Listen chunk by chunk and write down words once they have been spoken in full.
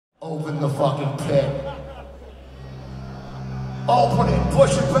Open the fucking pit. Open it,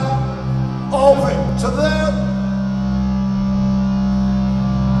 push it back. Open to there.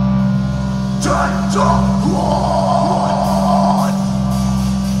 Time to run.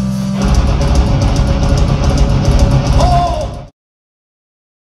 Oh.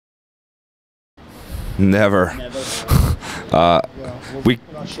 Never. We're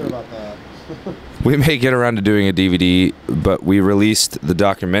not sure about that. We may get around to doing a DVD, but we released the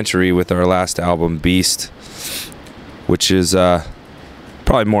documentary with our last album, Beast, which is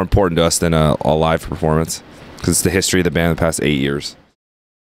probably more important to us than a live performance, because it's the history of the band the past 8 years.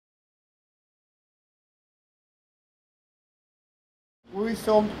 We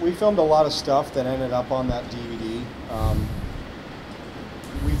filmed a lot of stuff that ended up on that DVD.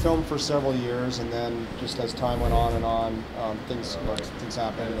 We filmed for several years, and then just as time went on and on, things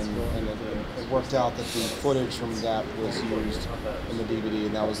happened, and it worked out that the footage from that was used in the DVD,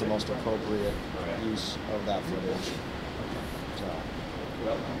 and that was the most appropriate use of that footage.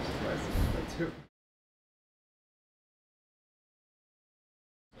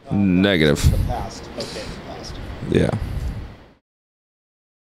 Negative. The past. Okay, the past. Yeah.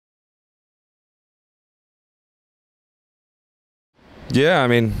 Yeah, I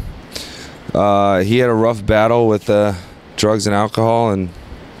mean, he had a rough battle with drugs and alcohol, and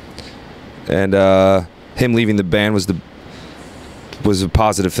him leaving the band was a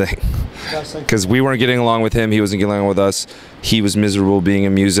positive thing, because we weren't getting along with him, he wasn't getting along with us. He was miserable being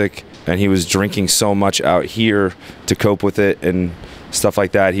in music, and he was drinking so much out here to cope with it and stuff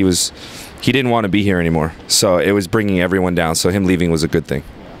like that. He didn't want to be here anymore, so it was bringing everyone down. So him leaving was a good thing.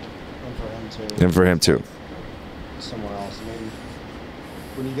 Yeah. And for him too. Somewhere else. I mean,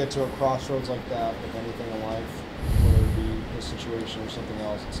 when you get to a crossroads like that with anything in life, whether it be his situation or something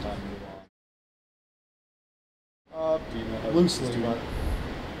else, it's time to move on. Loosely, but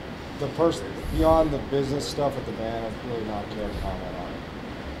the person beyond the business stuff at the band, I've really not cared to comment on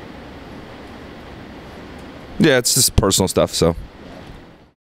it. Yeah, it's just personal stuff. So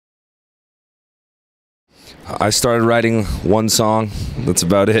I started writing one song. That's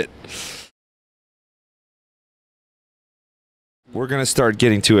about it. We're going to start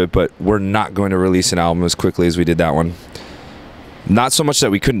getting to it, but we're not going to release an album as quickly as we did that one. Not so much that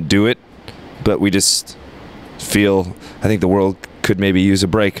we couldn't do it, but we just feel, I think the world could maybe use a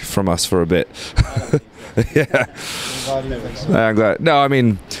break from us for a bit. Yeah. I'm glad. No, I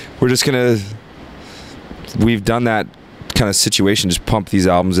mean, we're just going to, we've done that kind of situation, just pump these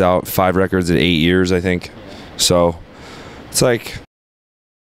albums out, 5 records in 8 years, I think. So it's like,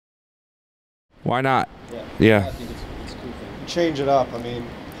 why not? Yeah. Change it up. I mean,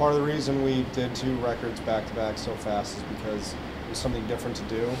 part of the reason we did 2 records back to back so fast is because it was something different to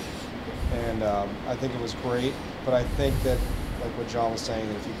do, and I think it was great. But I think that, like what John was saying,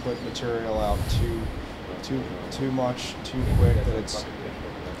 that if you put material out too much, too quick, that it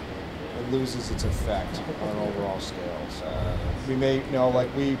loses its effect on an overall scale. So we may, you know, like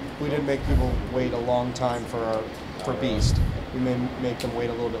we didn't make people wait a long time for Beast. We may make them wait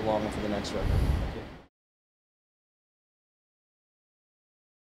a little bit longer for the next record.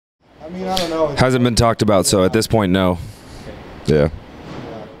 I mean, I don't know. Hasn't been talked about, so at this point, no. Yeah.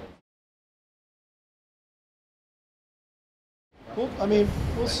 Well, I mean,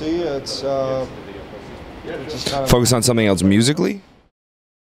 we'll see. It's just kind of Focus on something else musically?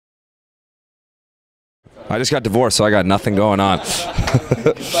 I just got divorced, so I got nothing going on.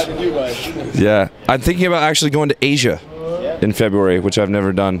 Yeah. I'm thinking about actually going to Asia in February, which I've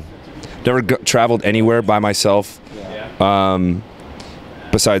never done. Never traveled anywhere by myself.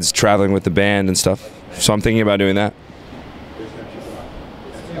 Besides traveling with the band and stuff. So I'm thinking about doing that.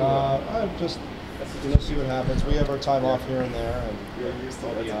 I just, see what happens. We have our time off here and there, and we'll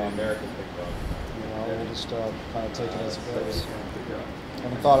just kind of take it as it goes. I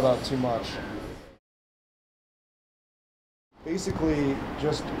haven't thought about it too much. Basically,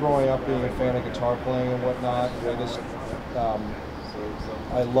 just growing up being a fan of guitar playing and whatnot,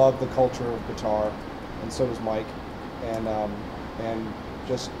 I love the culture of guitar, and so does Mike, and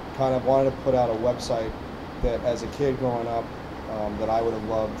just kind of wanted to put out a website that, as a kid growing up, that I would have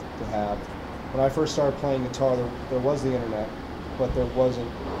loved to have. When I first started playing guitar, there was the internet, but there wasn't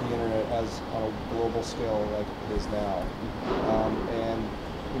the internet as on a global scale like it is now. And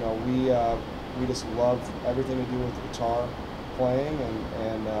you know, we just love everything to do with guitar playing,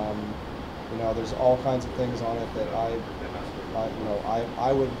 and you know, there's all kinds of things on it that I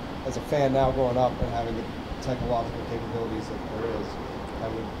would, as a fan now growing up and having the technological capabilities that there is, I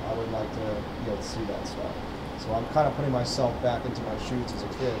would like to be able to see that stuff. So I'm kind of putting myself back into my shoes as a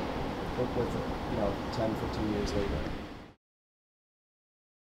kid, with 10, 15 years later.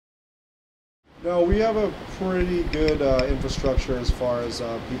 No, we have a pretty good infrastructure as far as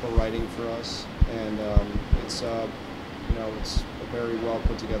people writing for us, and it's it's a very well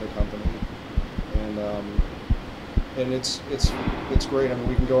put together company, and it's great. I mean,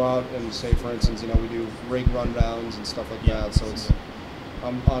 we can go out and say, for instance, we do rig rundowns and stuff like that. So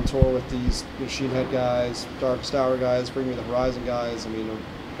I'm on tour with these Machine Head guys, Darkest Hour guys, Bring Me the Horizon guys. I mean,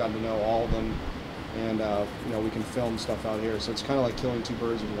 I've gotten to know all of them, and we can film stuff out here. So it's kind of like killing two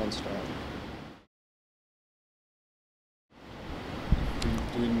birds with one stone.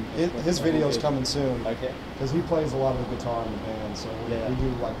 His video's coming soon. Okay. Because he plays a lot of the guitar in the band, so we do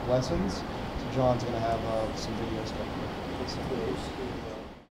like lessons. So John's gonna have some videos coming.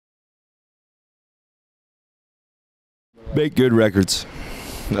 Make good records.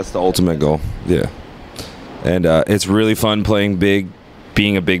 That's the ultimate goal. Yeah. And it's really fun playing big,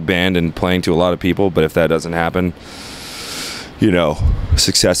 being a big band and playing to a lot of people. But if that doesn't happen,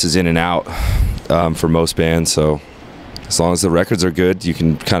 success is in and out for most bands. So as long as the records are good, you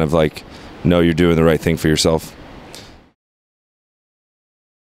can kind of like know you're doing the right thing for yourself.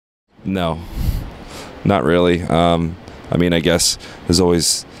 No, not really. I mean, I guess there's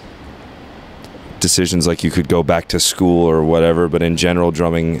always decisions like you could go back to school or whatever, but in general,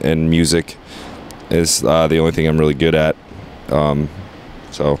 drumming and music is the only thing I'm really good at.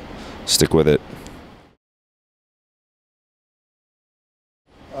 So stick with it.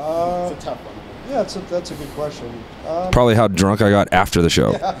 It's a tough one. Yeah, that's a good question. Probably how drunk I got after the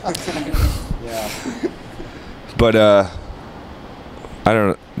show. Yeah. But I don't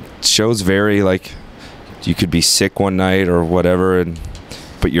know. Shows vary. Like you could be sick one night or whatever,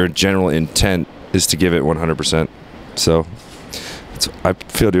 but your general intent is to give it 100%. So I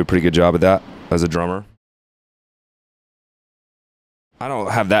feel I do a pretty good job at that as a drummer. I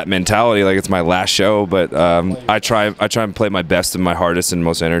don't have that mentality like it's my last show, but I try and play my best and my hardest and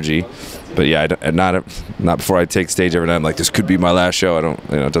most energy. But yeah, not before I take stage every night. I'm like, this could be my last show. I don't,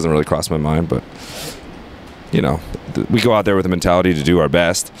 it doesn't really cross my mind. But we go out there with a mentality to do our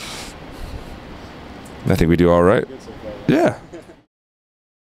best. I think we do all right. Yeah.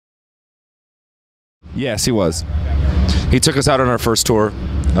 Yes, he was. He took us out on our first tour.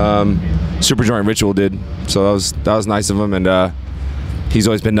 Superjoint Ritual did, so that was nice of him, and he's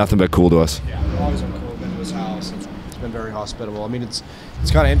always been nothing but cool to us. Yeah, always been cool. Been to his house. It's been very hospitable. I mean, it's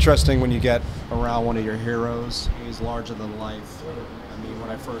kind of interesting when you get around one of your heroes. He's larger than life. I mean, when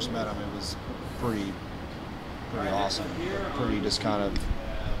I first met him, it was pretty awesome. Pretty just kind of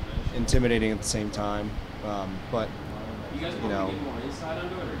intimidating at the same time. But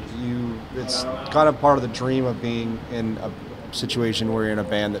it's kind of part of the dream of being in a situation where you're in a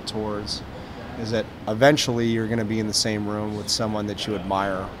band that tours, is that eventually you're going to be in the same room with someone that you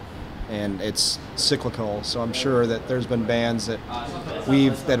admire, and it's cyclical. So I'm sure that there's been bands that have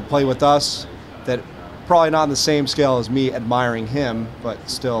played with us that probably not on the same scale as me admiring him, but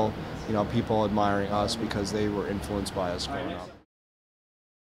still, people admiring us because they were influenced by us growing up.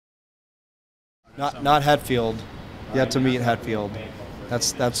 Not Hetfield. Yet to meet Hetfield.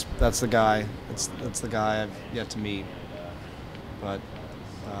 That's the guy. That's the guy I've yet to meet. But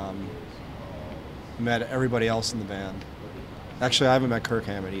met everybody else in the band. Actually, I haven't met Kirk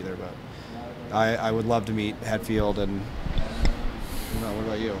Hammett either, but I would love to meet Hetfield. And what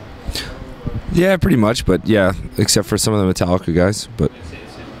about you? Yeah, pretty much. But yeah, except for some of the Metallica guys.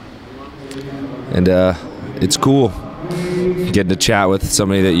 And it's cool getting to chat with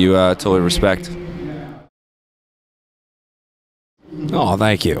somebody that you totally respect. Oh,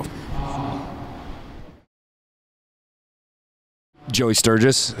 thank you. Joey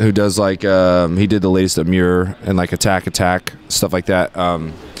Sturgis, who does he did the latest at Muir and Attack, stuff like that.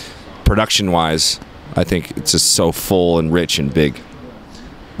 Production wise, I think it's just so full and rich and big.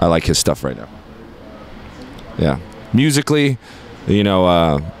 I like his stuff right now. Yeah. Musically,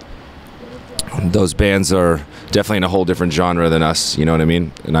 those bands are definitely in a whole different genre than us, you know what I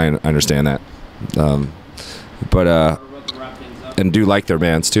mean? And I understand that. And do like their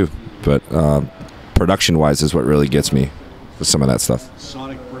bands too. But production-wise is what really gets me with some of that stuff.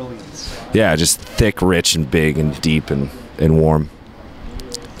 Sonic brilliance. Yeah, just thick, rich, and big, and deep, and warm.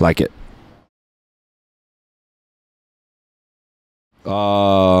 Like it.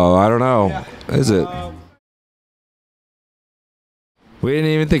 I don't know. Yeah. Is it? We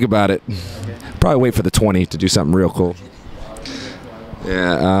didn't even think about it. Probably wait for the 20 to do something real cool.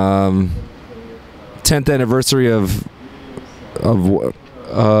 Yeah. 10th anniversary of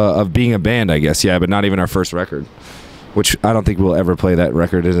being a band, I guess. Yeah, but not even our first record, which I don't think we'll ever play that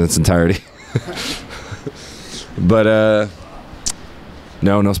record in its entirety. But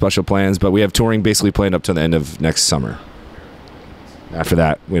no special plans. But we have touring basically planned up to the end of next summer. After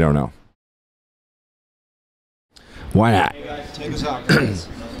that, we don't know. Why not? Take us out, guys.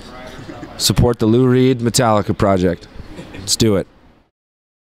 Support the Lou Reed Metallica project. Let's do it.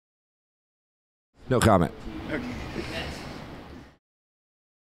 No comment.